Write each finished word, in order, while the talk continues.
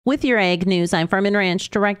With your Ag News, I'm Farm and Ranch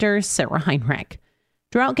Director Sarah Heinrich.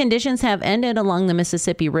 Drought conditions have ended along the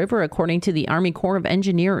Mississippi River, according to the Army Corps of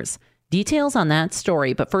Engineers. Details on that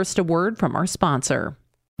story, but first a word from our sponsor.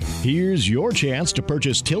 Here's your chance to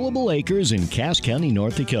purchase tillable acres in Cass County,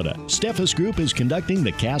 North Dakota. Steffes Group is conducting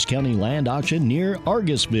the Cass County Land Auction near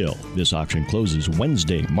Argusville. This auction closes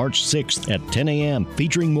Wednesday, March 6th at 10 a.m.,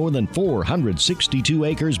 featuring more than 462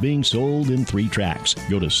 acres being sold in 3 tracts.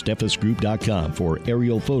 Go to steffesgroup.com for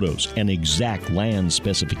aerial photos and exact land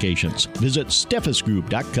specifications. Visit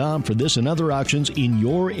steffesgroup.com for this and other auctions in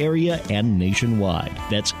your area and nationwide.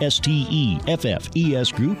 That's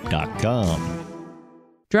STEFFES Group.com.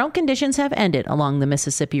 Drought conditions have ended along the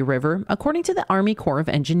Mississippi River, according to the Army Corps of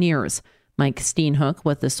Engineers. Mike Steenhoek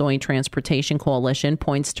with the Soy Transportation Coalition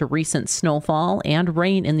points to recent snowfall and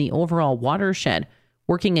rain in the overall watershed,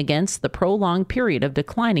 working against the prolonged period of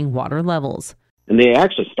declining water levels. And they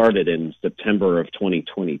actually started in September of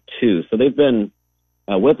 2022, so they've been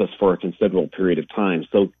with us for a considerable period of time.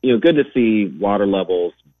 So, good to see water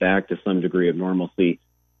levels back to some degree of normalcy.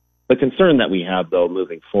 The concern that we have, though,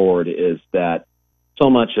 moving forward is that so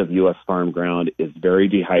much of U.S. farm ground is very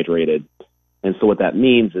dehydrated. And so what that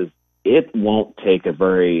means is it won't take a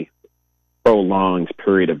very prolonged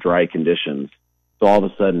period of dry conditions to all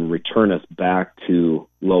of a sudden return us back to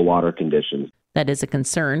low water conditions. That is a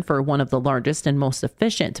concern for one of the largest and most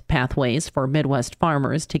efficient pathways for Midwest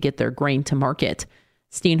farmers to get their grain to market.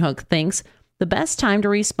 Steenhoek thinks the best time to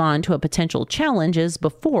respond to a potential challenge is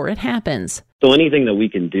before it happens. So anything that we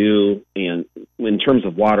can do and in terms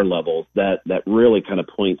of water levels, that really kind of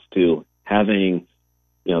points to having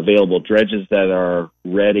available dredges that are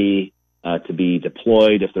ready to be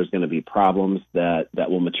deployed if there's going to be problems that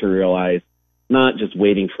will materialize, not just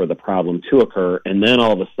waiting for the problem to occur, and then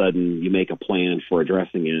all of a sudden you make a plan for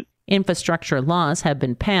addressing it. Infrastructure laws have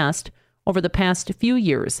been passed over the past few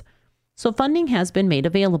years, so funding has been made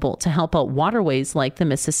available to help out waterways like the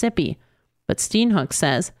Mississippi. But Steenhoek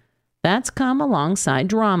says that's come alongside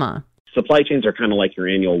drama. Supply chains are kind of like your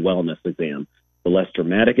annual wellness exam. The less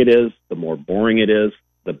dramatic it is, the more boring it is,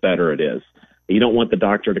 the better it is. You don't want the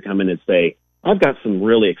doctor to come in and say, I've got some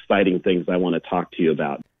really exciting things I want to talk to you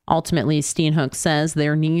about. Ultimately, Steenhoek says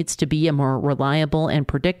there needs to be a more reliable and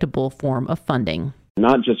predictable form of funding.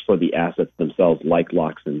 Not just for the assets themselves like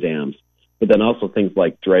locks and dams, but then also things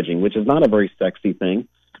like dredging, which is not a very sexy thing,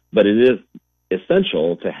 but it is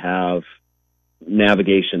essential to have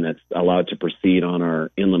navigation that's allowed to proceed on our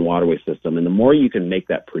inland waterway system. And the more you can make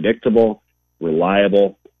that predictable,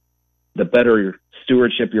 reliable, the better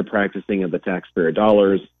stewardship you're practicing of the taxpayer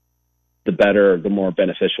dollars, the more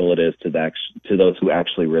beneficial it is to those who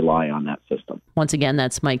actually rely on that system. Once again,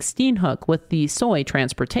 that's Mike Steenhoek with the Soy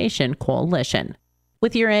Transportation Coalition.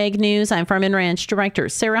 With your Ag News, I'm Farm and Ranch Director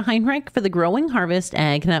Sarah Heinrich for the Growing Harvest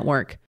Ag Network.